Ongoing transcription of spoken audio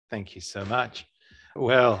Thank you so much.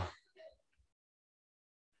 Well,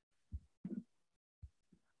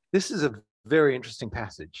 this is a very interesting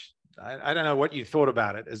passage. I don't know what you thought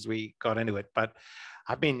about it as we got into it, but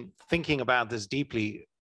I've been thinking about this deeply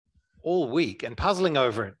all week and puzzling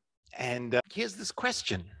over it. And here's this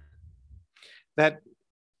question that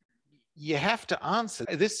you have to answer.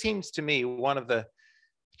 This seems to me one of the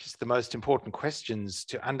most important questions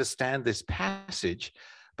to understand this passage,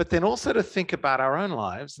 but then also to think about our own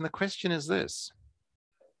lives. And the question is this: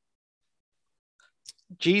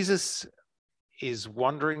 Jesus is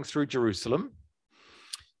wandering through Jerusalem,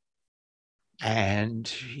 and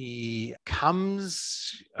he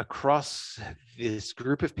comes across this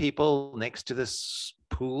group of people next to this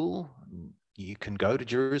pool. You can go to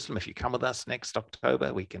Jerusalem. If you come with us next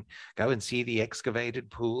October, we can go and see the excavated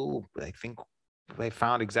pool. They think they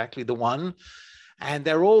found exactly the one. And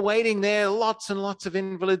they're all waiting there, lots and lots of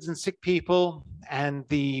invalids and sick people. And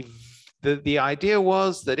the idea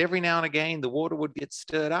was that every now and again, the water would get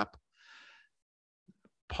stirred up,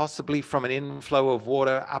 possibly from an inflow of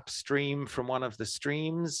water upstream from one of the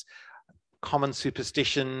streams. Common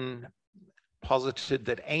superstition posited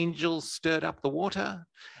that angels stirred up the water,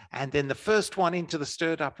 and then the first one into the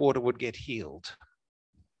stirred up water would get healed.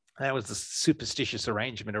 That was the superstitious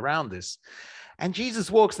arrangement around this. And Jesus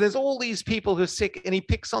walks, there's all these people who are sick, and he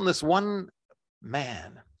picks on this one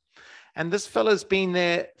man. And this fellow's been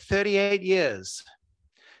there 38 years.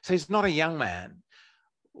 So he's not a young man.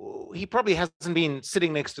 He probably hasn't been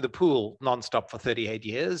sitting next to the pool nonstop for 38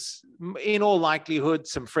 years. In all likelihood,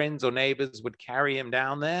 some friends or neighbors would carry him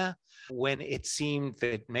down there when it seemed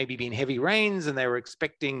that maybe been heavy rains and they were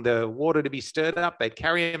expecting the water to be stirred up. They'd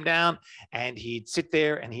carry him down and he'd sit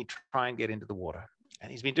there and he'd try and get into the water. And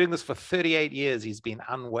he's been doing this for 38 years. He's been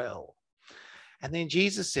unwell. And then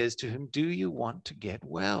Jesus says to him, "Do you want to get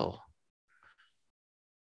well?"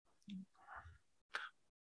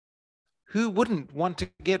 Who wouldn't want to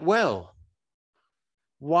get well?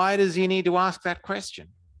 Why does he need to ask that question?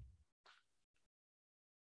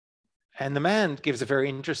 And the man gives a very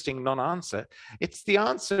interesting non-answer. It's the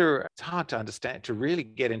answer, it's hard to understand, to really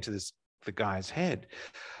get into the guy's head.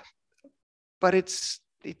 But it's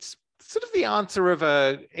sort of the answer of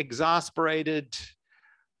a exasperated,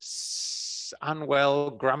 unwell,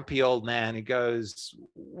 grumpy old man who goes,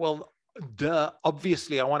 "Well, duh,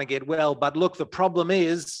 obviously I want to get well, but look, the problem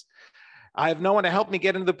is I have no one to help me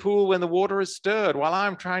get into the pool when the water is stirred. While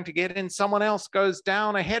I'm trying to get in, someone else goes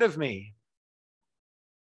down ahead of me.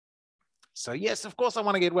 So yes, of course I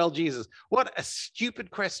want to get well, Jesus." What a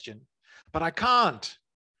stupid question, but I can't.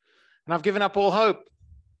 And I've given up all hope.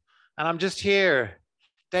 And I'm just here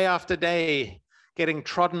day after day, getting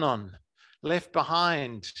trodden on, left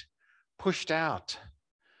behind, pushed out.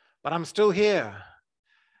 But I'm still here.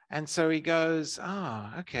 And so he goes,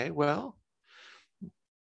 okay, well,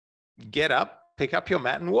 get up, pick up your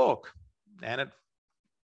mat and walk. And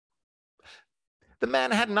the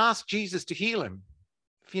man hadn't asked Jesus to heal him.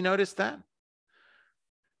 Have you noticed that?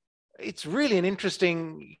 It's really an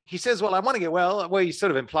interesting, he says, "Well, I want to get well." Well, he sort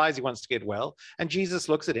of implies he wants to get well. And Jesus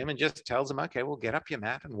looks at him and just tells him, "Okay, well, get up your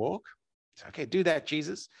mat and walk." It's okay, do that,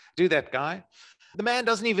 Jesus. Do that, guy. The man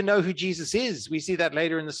doesn't even know who Jesus is. We see that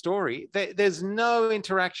later in the story. There's no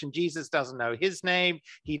interaction. Jesus doesn't know his name.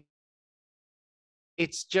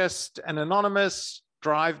 It's just an anonymous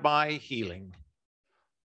drive-by healing.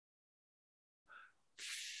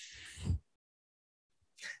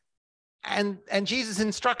 And Jesus'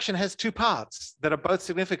 instruction has two parts that are both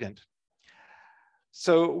significant.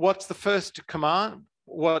 So what's the first command?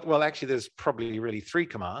 Well, actually, there's probably really three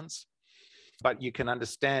commands, but you can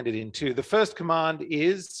understand it in two. The first command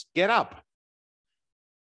is get up.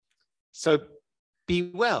 So be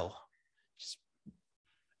well.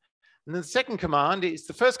 And then the second command is,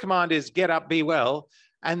 the first command is get up, be well.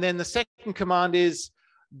 And then the second command is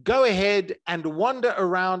go ahead and wander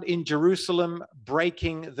around in Jerusalem,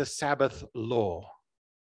 breaking the Sabbath law.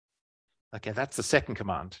 Okay, that's the second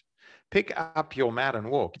command. Pick up your mat and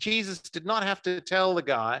walk. Jesus did not have to tell the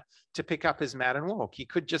guy to pick up his mat and walk. He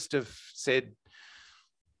could just have said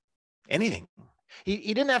anything.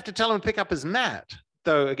 He didn't have to tell him to pick up his mat,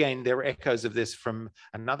 though, again, there are echoes of this from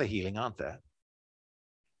another healing, aren't there?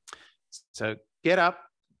 So get up,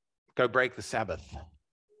 go break the Sabbath.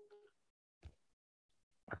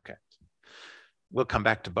 Okay, we'll come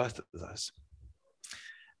back to both of those.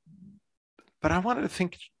 But I wanted to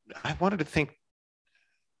think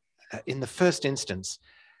in the first instance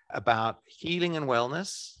about healing and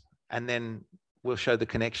wellness, and then we'll show the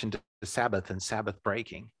connection to the Sabbath and Sabbath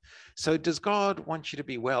breaking. So does God want you to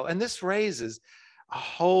be well? And this raises a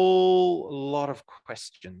whole lot of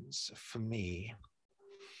questions for me.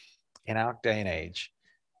 in our day and age.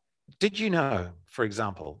 Did you know, for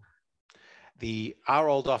example, our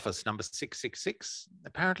old office, number 666,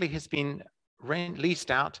 apparently has been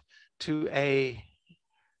leased out to a,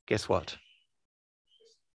 guess what?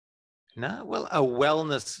 No, well, a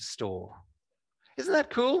wellness store. Isn't that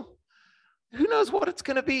cool? Who knows what it's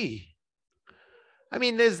going to be? I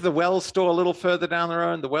mean, there's the well store a little further down the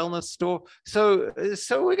road, the wellness store. So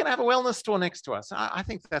we're going to have a wellness store next to us. I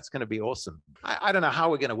think that's going to be awesome. I don't know how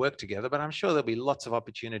we're going to work together, but I'm sure there'll be lots of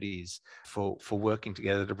opportunities for working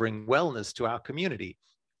together to bring wellness to our community,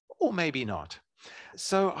 or maybe not.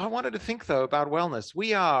 So I wanted to think, though, about wellness.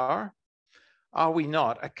 We are we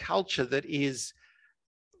not, a culture that is,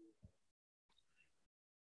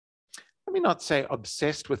 let me not say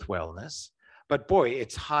obsessed with wellness, but boy,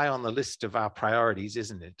 it's high on the list of our priorities,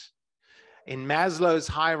 isn't it? In Maslow's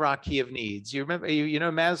hierarchy of needs, you remember, you know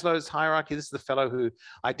Maslow's hierarchy? This is the fellow who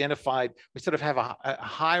identified, we sort of have a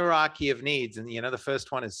hierarchy of needs. And, the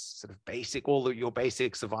first one is sort of basic, your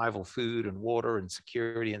basic survival, food and water and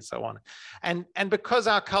security and so on. And because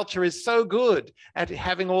our culture is so good at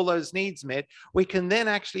having all those needs met, we can then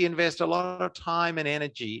actually invest a lot of time and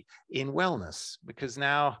energy in wellness, because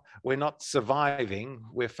now we're not surviving,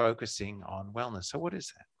 we're focusing on wellness. So what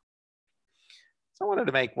is that? I wanted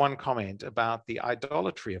to make one comment about the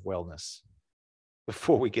idolatry of wellness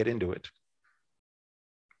before we get into it.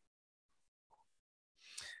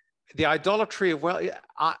 The idolatry of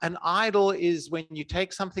an idol is when you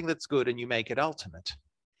take something that's good and you make it ultimate.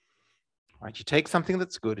 Right? You take something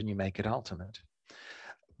that's good and you make it ultimate.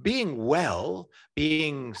 Being well,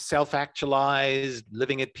 being self-actualized,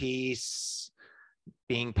 living at peace,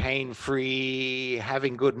 being pain-free,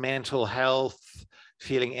 having good mental health,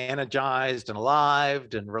 feeling energized and alive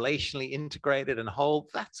and relationally integrated and whole,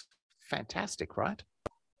 that's fantastic, right?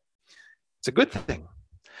 It's a good thing.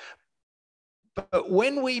 But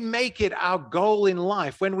when we make it our goal in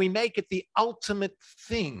life, when we make it the ultimate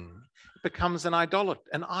thing, it becomes an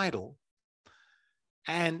idol.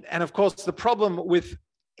 And of course, the problem with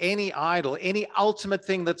any idol, any ultimate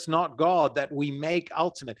thing that's not God that we make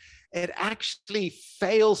ultimate, it actually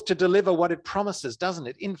fails to deliver what it promises, doesn't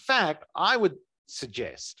it? In fact, I would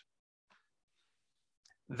suggest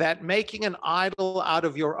that making an idol out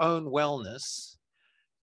of your own wellness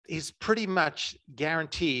is pretty much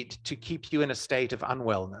guaranteed to keep you in a state of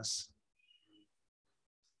unwellness.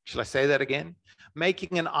 Shall I say that again?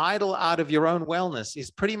 Making an idol out of your own wellness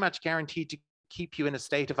is pretty much guaranteed to keep you in a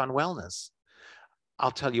state of unwellness.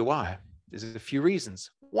 I'll tell you why. There's a few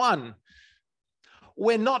reasons. One,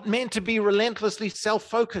 we're not meant to be relentlessly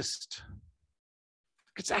self-focused.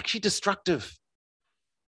 It's actually destructive.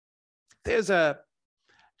 There's a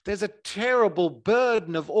terrible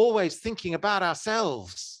burden of always thinking about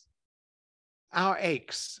ourselves, our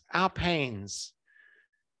aches, our pains,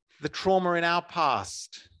 the trauma in our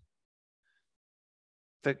past,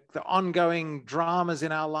 the ongoing dramas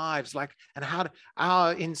in our lives, and how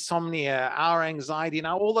our insomnia, our anxiety,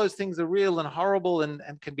 now all those things are real and horrible and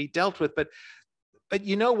can be dealt with. But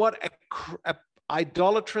you know what? A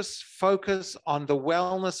idolatrous focus on the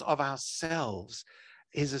wellness of ourselves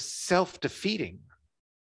is a self-defeating.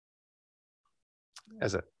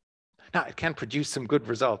 Now, it can produce some good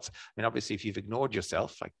results. I mean, obviously, if you've ignored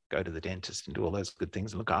yourself, like go to the dentist and do all those good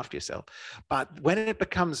things and look after yourself. But when it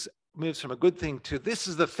moves from a good thing to this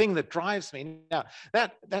is the thing that drives me. Now,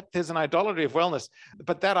 that there's an idolatry of wellness,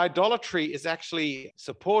 but that idolatry is actually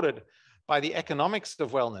supported by the economics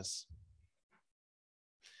of wellness.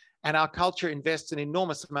 And our culture invests an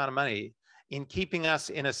enormous amount of money in keeping us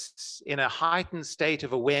in a heightened state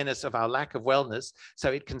of awareness of our lack of wellness,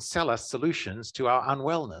 so it can sell us solutions to our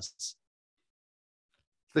unwellness.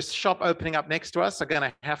 The shop opening up next to us are going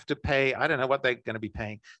to have to pay, I don't know what they're going to be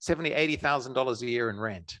paying, $70,000, $80,000 a year in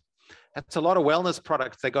rent. That's a lot of wellness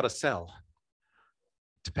products they got to sell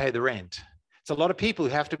to pay the rent. It's a lot of people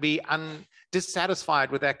who have to be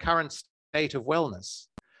dissatisfied with their current state of wellness,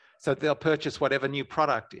 so they'll purchase whatever new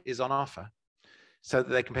product is on offer, so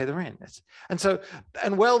that they can pay the rent. And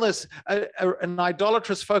wellness, an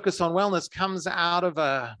idolatrous focus on wellness comes out of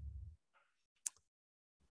a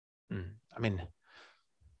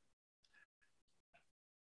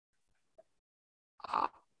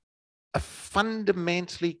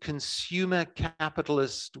fundamentally consumer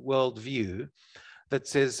capitalist worldview that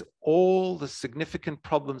says all the significant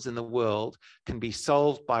problems in the world can be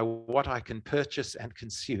solved by what I can purchase and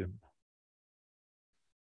consume.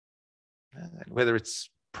 Whether it's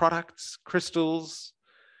products, crystals,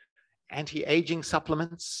 anti-aging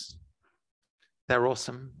supplements, they're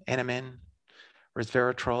awesome, NMN,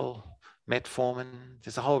 resveratrol, metformin.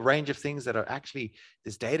 There's a whole range of things that are actually,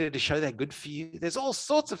 there's data to show they're good for you. There's all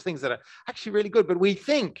sorts of things that are actually really good, but we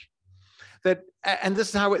think that, and this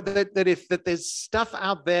is how, that there's stuff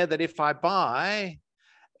out there that if I buy,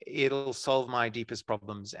 it'll solve my deepest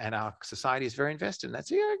problems. And our society is very invested in that.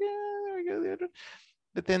 So, yeah,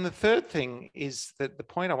 but then the third thing is that the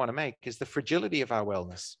point I want to make is the fragility of our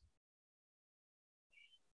wellness.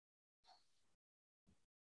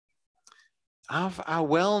 Our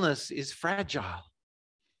wellness is fragile,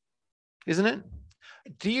 isn't it?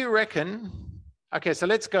 Do you reckon? Okay, so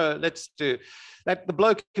let's do that. The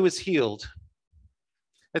bloke who was healed,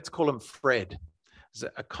 let's call him Fred. It's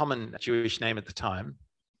a common Jewish name at the time.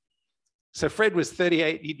 So Fred was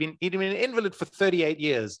 38. He'd been an invalid for 38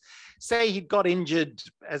 years. Say he'd got injured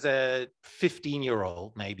as a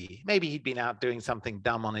 15-year-old, maybe. Maybe he'd been out doing something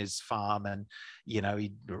dumb on his farm, and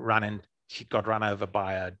he'd got run over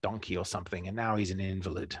by a donkey or something, and now he's an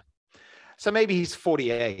invalid. So maybe he's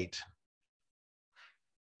 48.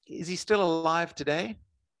 Is he still alive today?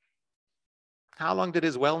 How long did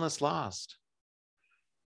his wellness last?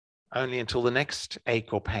 Only until the next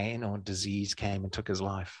ache or pain or disease came and took his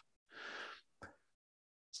life.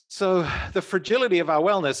 So the fragility of our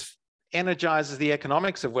wellness energizes the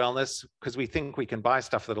economics of wellness, because we think we can buy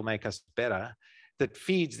stuff that'll make us better. That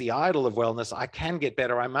feeds the idol of wellness. I can get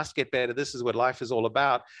better. I must get better. This is what life is all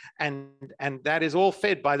about. And that is all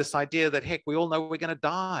fed by this idea that, heck, we all know we're going to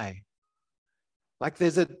die. Like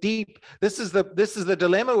there's a deep, this is the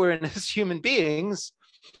dilemma we're in as human beings.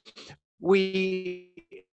 We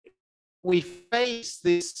face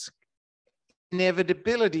this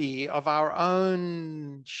inevitability of our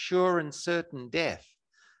own sure and certain death,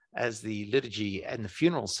 as the liturgy and the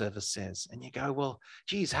funeral service says. And you go, well,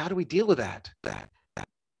 geez, how do we deal with that?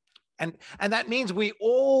 And that means we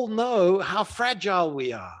all know how fragile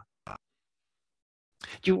we are.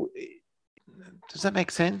 Does that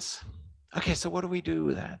make sense? Okay, so what do we do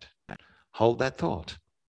with that? Hold that thought.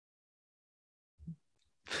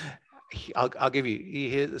 I'll give you,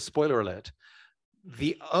 here, the spoiler alert.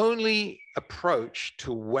 The only approach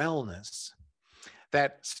to wellness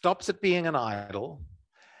that stops it being an idol,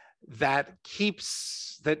 that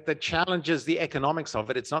challenges the economics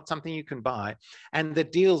of it, it's not something you can buy, and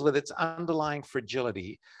that deals with its underlying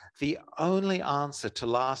fragility, the only answer to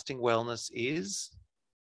lasting wellness is,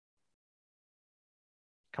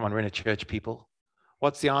 come on, we're in a church, people.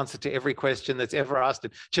 What's the answer to every question that's ever asked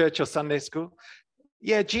in church or Sunday school?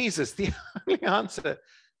 Yeah, Jesus. The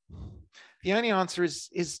only answer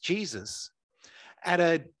is Jesus. At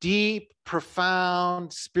a deep,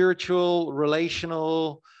 profound, spiritual,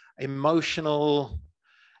 relational, emotional,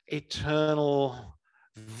 eternal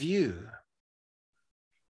view.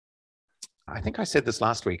 I think I said this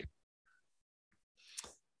last week.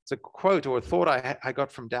 It's a quote or a thought I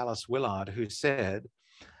got from Dallas Willard, who said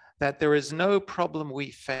that there is no problem we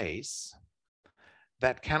face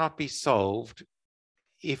that cannot be solved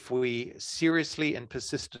if we seriously and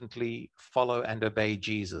persistently follow and obey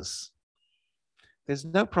Jesus. There's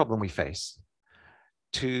no problem we face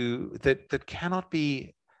that cannot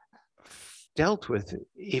be dealt with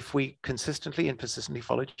if we consistently and persistently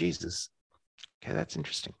follow Jesus. Okay, that's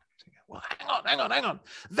interesting. Well, hang on.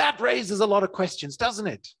 That raises a lot of questions, doesn't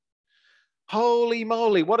it? Holy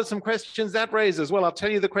moly, what are some questions that raises? Well, I'll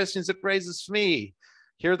tell you the questions it raises for me.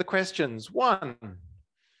 Here are the questions. 1,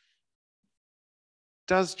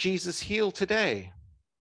 does Jesus heal today?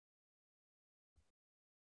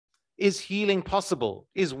 Is healing possible?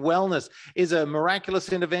 Is wellness, is a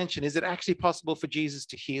miraculous intervention, is it actually possible for Jesus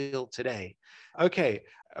to heal today? Okay,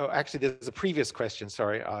 actually there's a previous question,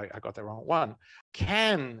 sorry, I got that wrong. 1,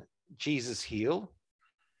 can Jesus heal?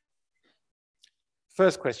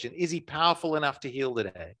 First question, is he powerful enough to heal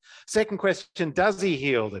today? Second question, does he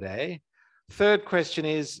heal today? Third question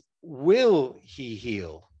is, will he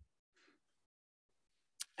heal?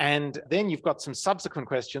 And then you've got some subsequent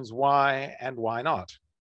questions, why and why not?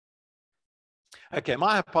 Okay,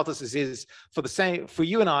 my hypothesis is for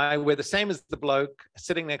you and I, we're the same as the bloke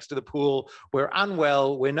sitting next to the pool. We're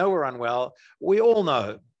unwell. We know we're unwell. We all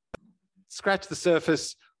know. Scratch the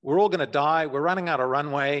surface. We're all going to die. We're running out of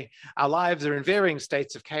runway. Our lives are in varying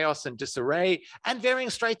states of chaos and disarray, and varying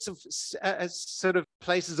states of sort of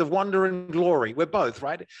places of wonder and glory. We're both,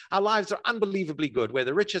 right? Our lives are unbelievably good. We're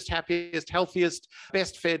the richest, happiest, healthiest,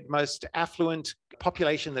 best fed, most affluent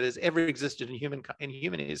population that has ever existed in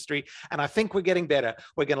human history. And I think we're getting better.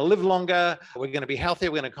 We're going to live longer. We're going to be healthier.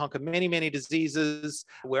 We're going to conquer many, many diseases.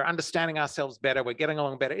 We're understanding ourselves better. We're getting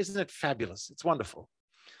along better. Isn't it fabulous? It's wonderful.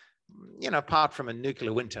 You know, apart from a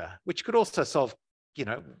nuclear winter, which could also solve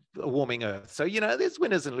a warming earth. So, there's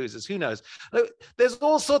winners and losers. Who knows? There's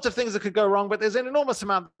all sorts of things that could go wrong, but there's an enormous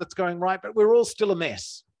amount that's going right, but we're all still a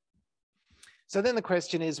mess. So then the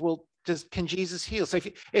question is, well, can Jesus heal? So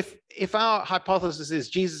if our hypothesis is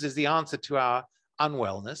Jesus is the answer to our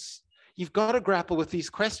unwellness, you've got to grapple with these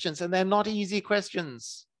questions, and they're not easy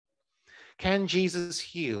questions. Can Jesus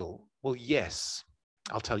heal? Well, yes.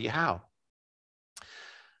 I'll tell you how.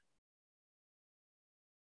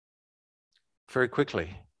 Very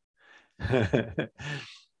quickly.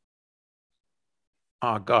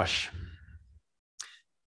 Oh, gosh.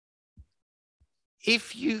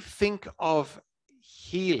 If you think of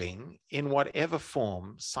healing in whatever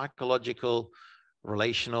form, psychological,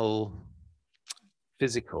 relational,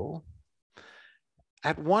 physical,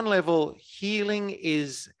 at one level, healing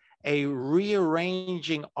is a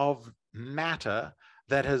rearranging of matter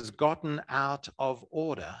that has gotten out of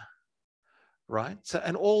order, right? So,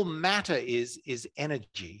 and all matter is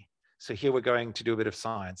energy. So here we're going to do a bit of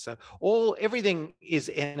science. So everything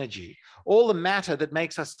is energy. All the matter that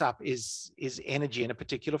makes us up is energy in a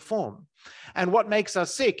particular form. And what makes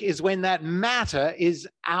us sick is when that matter is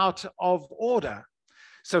out of order.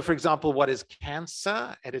 So for example, what is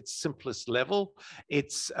cancer at its simplest level?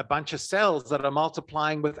 It's a bunch of cells that are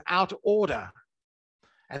multiplying without order.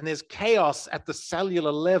 And there's chaos at the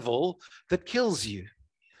cellular level that kills you.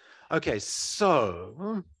 Okay,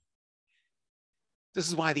 so this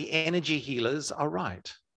is why the energy healers are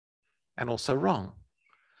right and also wrong.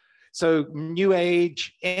 So New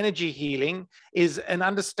Age energy healing is an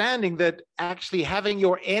understanding that actually having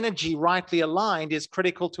your energy rightly aligned is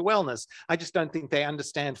critical to wellness. I just don't think they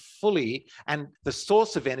understand fully and the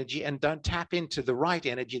source of energy and don't tap into the right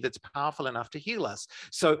energy that's powerful enough to heal us.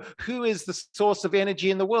 So who is the source of energy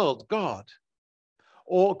in the world? God.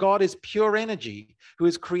 Or God is pure energy who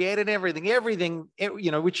has created everything,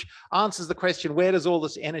 which answers the question, where does all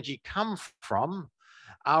this energy come from?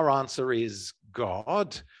 Our answer is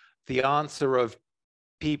God. The answer of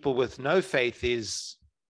people with no faith is,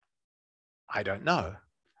 I don't know.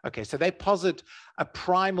 Okay, so they posit a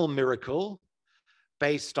primal miracle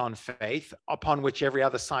based on faith upon which every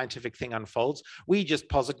other scientific thing unfolds. We just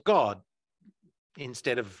posit God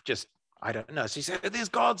instead of just, I don't know. So you say, there's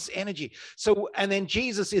God's energy. So, and then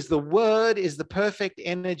Jesus is the Word, is the perfect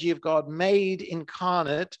energy of God made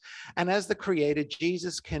incarnate. And as the creator,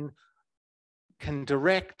 Jesus can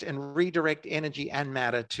direct and redirect energy and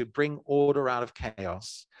matter to bring order out of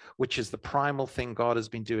chaos, which is the primal thing God has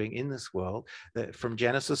been doing in this world. From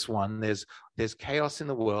Genesis 1, there's chaos in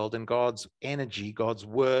the world, and God's energy, God's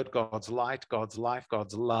word, God's light, God's life,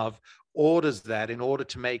 God's love orders that in order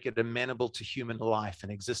to make it amenable to human life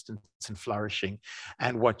and existence and flourishing.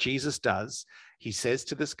 And what Jesus does, he says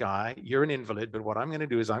to this guy, you're an invalid, but what I'm going to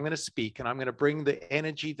do is I'm going to speak, and I'm going to bring the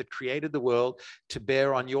energy that created the world to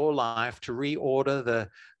bear on your life to reorder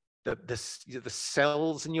the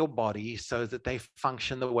cells in your body so that they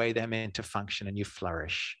function the way they're meant to function and you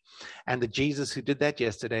flourish. And the Jesus who did that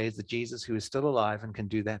yesterday is the Jesus who is still alive and can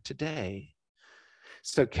do that today.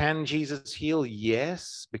 So can Jesus heal?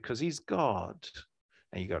 Yes, because he's God.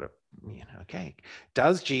 And you got to, okay.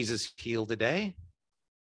 Does Jesus heal today?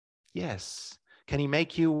 Yes. Can he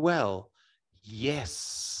make you well?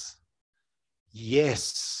 Yes.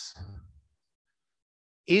 Yes.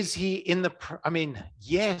 Is he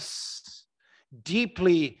yes.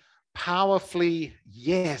 Deeply, powerfully,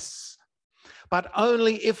 yes. But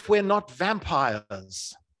only if we're not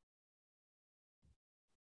vampires.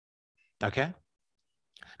 Okay?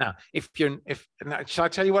 Now, shall I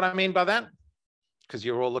tell you what I mean by that? Because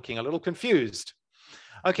you're all looking a little confused.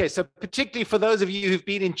 Okay, so particularly for those of you who've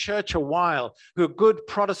been in church a while, who are good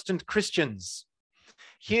Protestant Christians,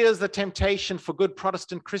 here's the temptation for good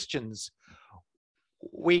Protestant Christians.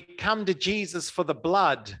 We come to Jesus for the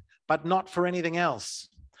blood, but not for anything else.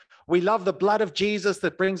 We love the blood of Jesus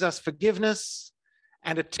that brings us forgiveness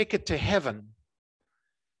and a ticket to heaven.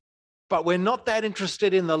 But we're not that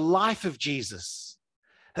interested in the life of Jesus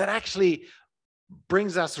that actually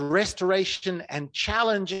brings us restoration and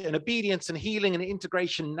challenge and obedience and healing and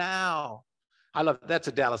integration now. I love that's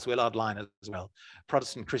a Dallas Willard line as well.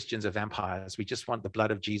 Protestant Christians are vampires. We just want the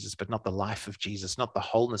blood of Jesus, but not the life of Jesus, not the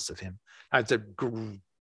wholeness of him.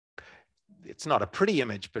 It's not a pretty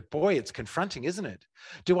image, but boy, it's confronting, isn't it?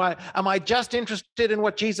 Am I just interested in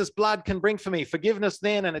what Jesus' blood can bring for me? Forgiveness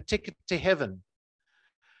then and a ticket to heaven.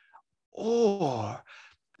 Or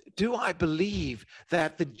do I believe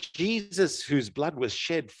that the Jesus whose blood was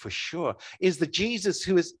shed for sure is the Jesus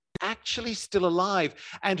who is actually still alive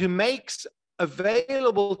and who makes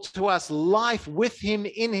available to us life with him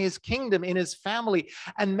in his kingdom, in his family,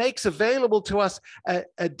 and makes available to us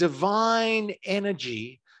a divine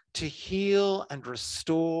energy to heal and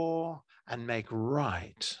restore and make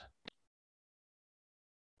right.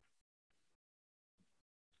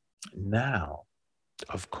 Now,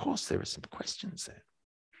 of course, there are some questions there.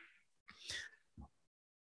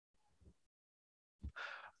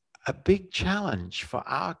 A big challenge for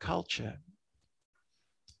our culture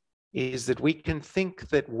is that we can think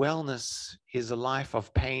that wellness is a life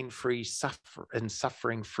of pain-free and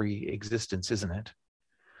suffering-free existence, isn't it?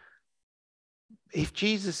 If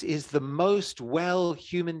Jesus is the most well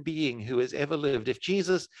human being who has ever lived, if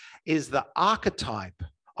Jesus is the archetype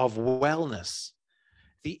of wellness,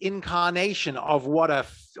 the incarnation of what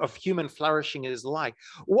of human flourishing is like,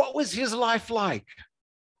 what was his life like?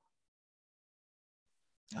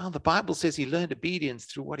 Oh, the Bible says he learned obedience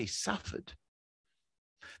through what he suffered.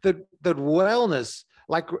 That wellness,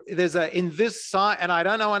 like there's in this side, and I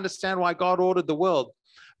don't understand why God ordered the world,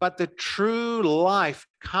 but the true life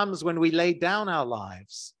comes when we lay down our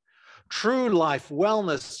lives. True life,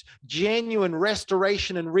 wellness, genuine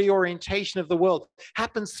restoration and reorientation of the world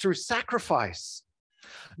happens through sacrifice,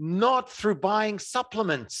 not through buying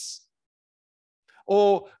supplements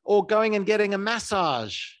or going and getting a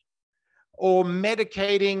massage or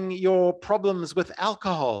medicating your problems with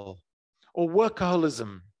alcohol or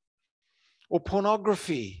workaholism or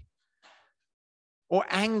pornography or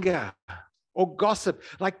anger or gossip.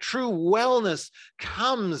 Like true wellness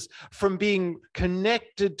comes from being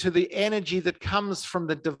connected to the energy that comes from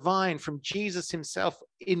the divine, from Jesus himself,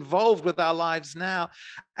 involved with our lives now,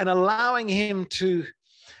 and allowing him to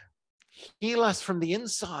heal us from the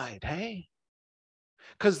inside, hey?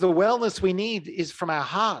 Because the wellness we need is from our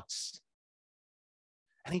hearts.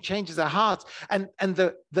 And he changes our hearts. And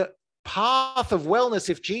the path of wellness,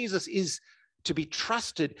 if Jesus is to be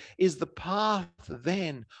trusted, is the path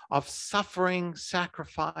then of suffering,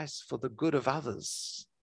 sacrifice for the good of others.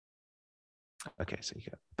 Okay, so you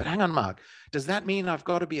go, but hang on, Mark, does that mean I've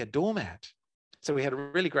got to be a doormat? So we had a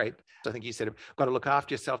really great, I think you said, got to look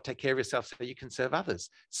after yourself, take care of yourself so you can serve others.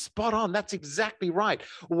 Spot on. That's exactly right.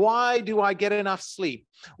 Why do I get enough sleep?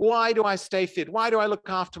 Why do I stay fit? Why do I look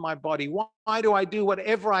after my body? Why do I do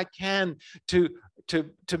whatever I can to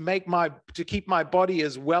keep my body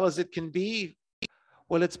as well as it can be?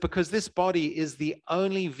 Well, it's because this body is the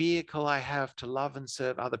only vehicle I have to love and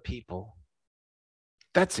serve other people.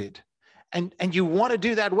 That's it. And you want to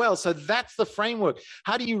do that well. So that's the framework.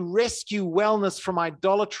 How do you rescue wellness from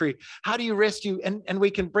idolatry? How do you rescue, and we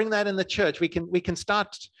can bring that in the church. We can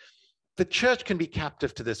start, the church can be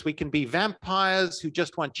captive to this. We can be vampires who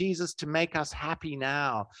just want Jesus to make us happy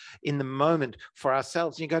now in the moment for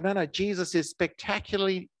ourselves. And you go, no, Jesus is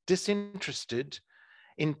spectacularly disinterested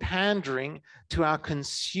in pandering to our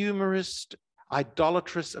consumerist,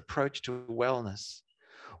 idolatrous approach to wellness.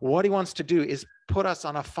 What he wants to do is put us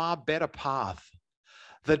on a far better path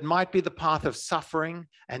that might be the path of suffering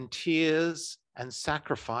and tears and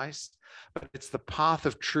sacrifice, but it's the path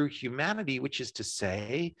of true humanity, which is to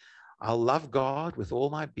say, I'll love God with all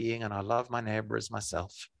my being and I love my neighbor as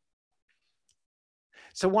myself.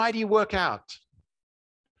 So why do you work out?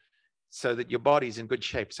 So that your body's in good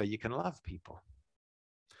shape so you can love people.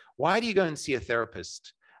 Why do you go and see a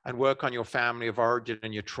therapist and work on your family of origin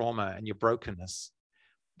and your trauma and your brokenness?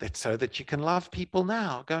 That's so that you can love people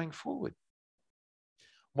now going forward.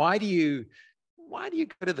 Why do you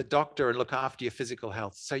go to the doctor and look after your physical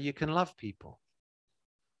health? So you can love people.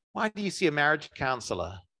 Why do you see a marriage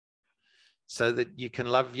counselor? So that you can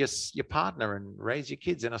love your partner and raise your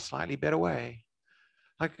kids in a slightly better way.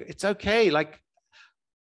 Like, it's okay. Like,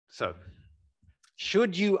 so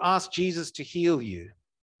should you ask Jesus to heal you?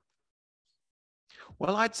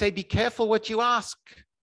 Well, I'd say be careful what you ask.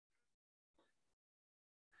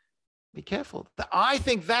 Be careful. I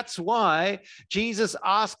think that's why Jesus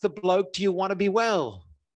asked the bloke, do you want to be well?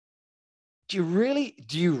 Do you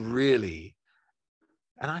really?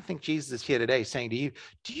 And I think Jesus is here today saying to you,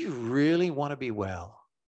 do you really want to be well?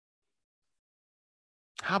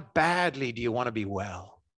 How badly do you want to be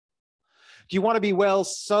well? Do you want to be well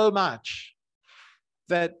so much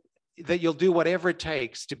that you'll do whatever it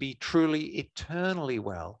takes to be truly eternally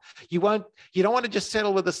well? You don't want to just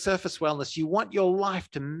settle with a surface wellness. You want your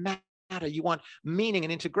life to matter. You want meaning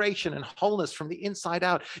and integration and wholeness from the inside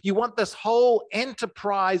out. You want this whole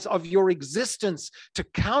enterprise of your existence to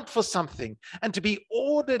count for something and to be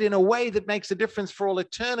ordered in a way that makes a difference for all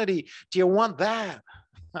eternity. Do you want that?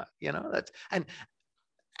 You know,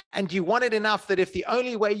 and you want it enough that if the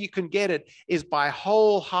only way you can get it is by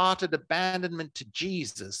wholehearted abandonment to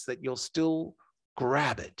Jesus, that you'll still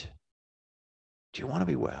grab it. Do you want to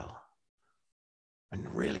be well?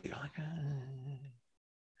 And really, like,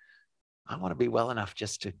 I want to be well enough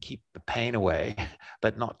just to keep the pain away,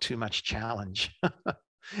 but not too much challenge.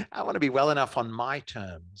 I want to be well enough on my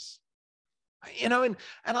terms. You know, and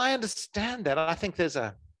I understand that. I think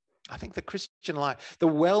the Christian life, the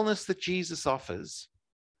wellness that Jesus offers,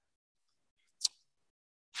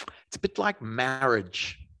 it's a bit like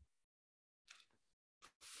marriage.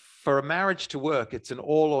 For a marriage to work, it's an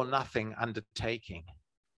all or nothing undertaking.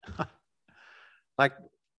 Like,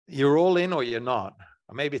 you're all in or you're not.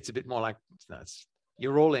 Or maybe it's a bit more like, no,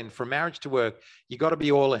 you're all in. For marriage to work, you got to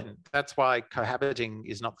be all in. That's why cohabiting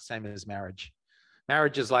is not the same as marriage.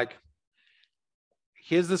 Marriage is like,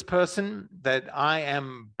 here's this person that I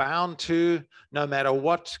am bound to no matter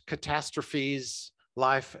what catastrophes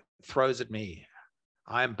life throws at me.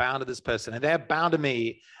 I am bound to this person and they're bound to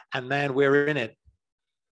me, and then we're in it.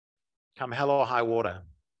 Come hell or high water.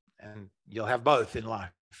 And you'll have both in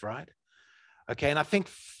life, right? Okay, and I think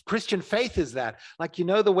Christian faith is that. Like, you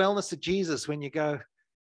know, the wellness of Jesus when you go,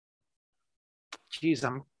 geez,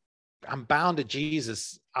 I'm bound to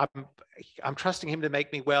Jesus. I'm trusting him to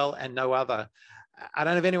make me well and no other. I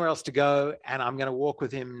don't have anywhere else to go, and I'm going to walk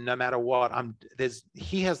with him no matter what.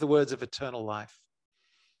 He has the words of eternal life.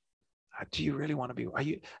 Do you really want to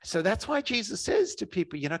be? So that's why Jesus says to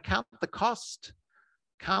people, you know, count the cost.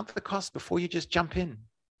 Count the cost before you just jump in.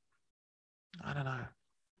 I don't know.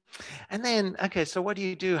 And then, okay, so what do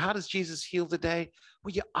you do? How does Jesus heal today?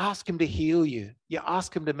 Well, you ask him to heal you. You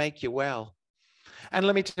ask him to make you well. And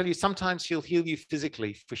let me tell you, sometimes he'll heal you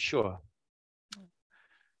physically, for sure.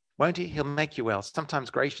 Won't he? He'll make you well.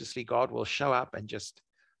 Sometimes graciously, God will show up and just,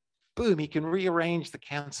 boom, he can rearrange the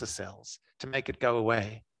cancer cells to make it go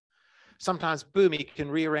away. Sometimes, boom, he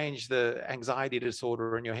can rearrange the anxiety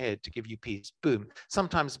disorder in your head to give you peace. Boom.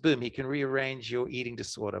 Sometimes, boom, he can rearrange your eating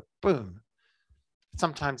disorder. Boom.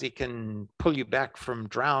 Sometimes he can pull you back from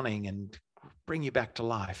drowning and bring you back to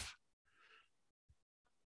life.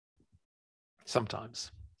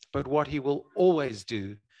 Sometimes. But what he will always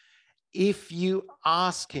do, if you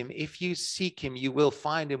ask him, if you seek him, you will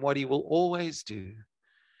find him. What he will always do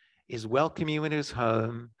is welcome you into his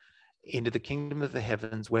home, into the kingdom of the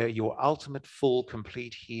heavens, where your ultimate, full,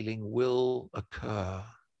 complete healing will occur.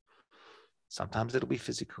 Sometimes it'll be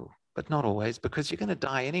physical, but not always, because you're going to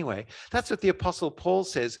die anyway. That's what the Apostle Paul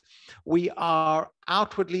says. We are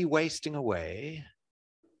outwardly wasting away,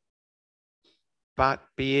 but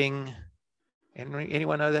being,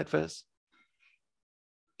 anyone know that verse?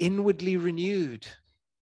 Inwardly renewed.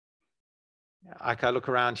 Like, I look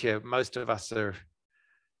around here, most of us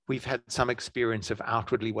we've had some experience of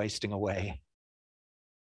outwardly wasting away.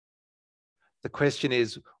 The question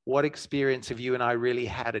is, what experience have you and I really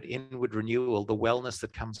had at inward renewal, the wellness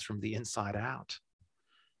that comes from the inside out?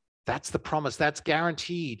 That's the promise. That's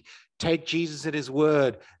guaranteed. Take Jesus at his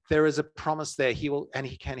word. There is a promise there. He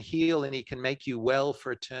can heal and he can make you well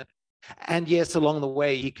for eternity. And yes, along the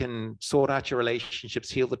way, he can sort out your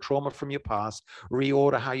relationships, heal the trauma from your past,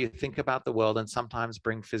 reorder how you think about the world, and sometimes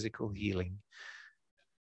bring physical healing.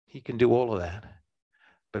 He can do all of that.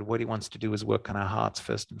 But what he wants to do is work on our hearts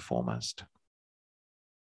first and foremost.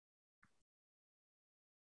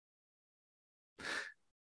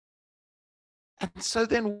 And so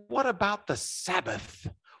then what about the Sabbath?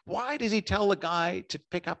 Why does he tell the guy to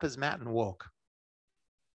pick up his mat and walk?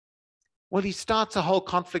 Well, he starts a whole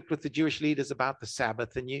conflict with the Jewish leaders about the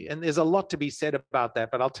Sabbath, and there's a lot to be said about that,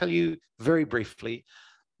 but I'll tell you very briefly.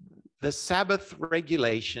 The Sabbath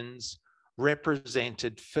regulations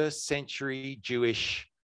represented first century Jewish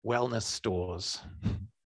wellness stores.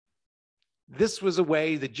 This was a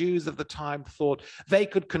way the Jews of the time thought they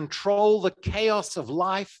could control the chaos of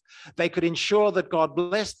life. They could ensure that God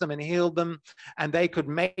blessed them and healed them, and they could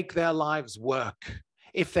make their lives work.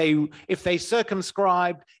 If they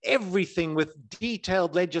circumscribed everything with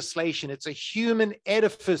detailed legislation, it's a human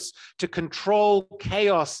edifice to control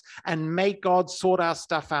chaos and make God sort our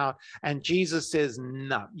stuff out. And Jesus says,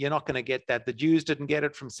 no, you're not going to get that. The Jews didn't get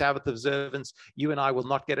it from Sabbath observance. You and I will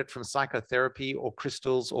not get it from psychotherapy or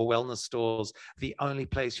crystals or wellness stores. The only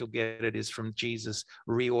place you'll get it is from Jesus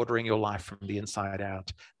reordering your life from the inside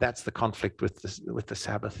out. That's the conflict with the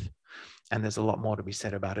Sabbath. And there's a lot more to be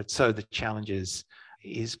said about it. So the challenge is,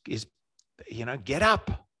 get up.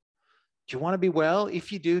 Do you want to be well?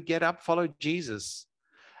 If you do, get up, follow Jesus,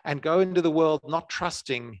 and go into the world not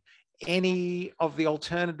trusting any of the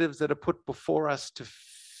alternatives that are put before us to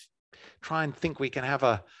try and think we can have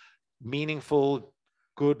a meaningful,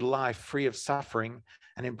 good life free of suffering,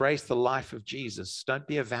 and embrace the life of Jesus. Don't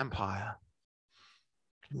be a vampire.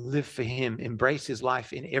 Live for him. Embrace his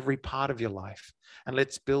life in every part of your life. And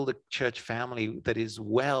let's build a church family that is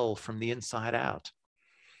well from the inside out.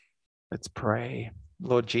 Let's pray.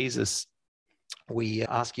 Lord Jesus, we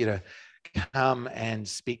ask you to come and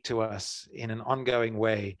speak to us in an ongoing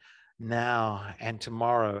way now and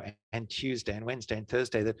tomorrow and Tuesday and Wednesday and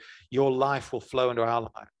Thursday, that your life will flow into our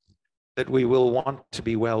life, that we will want to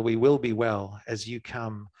be well. We will be well as you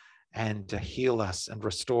come and heal us and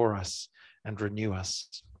restore us and renew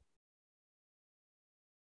us.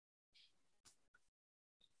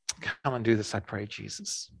 Come and do this, I pray,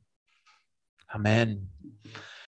 Jesus. Amen.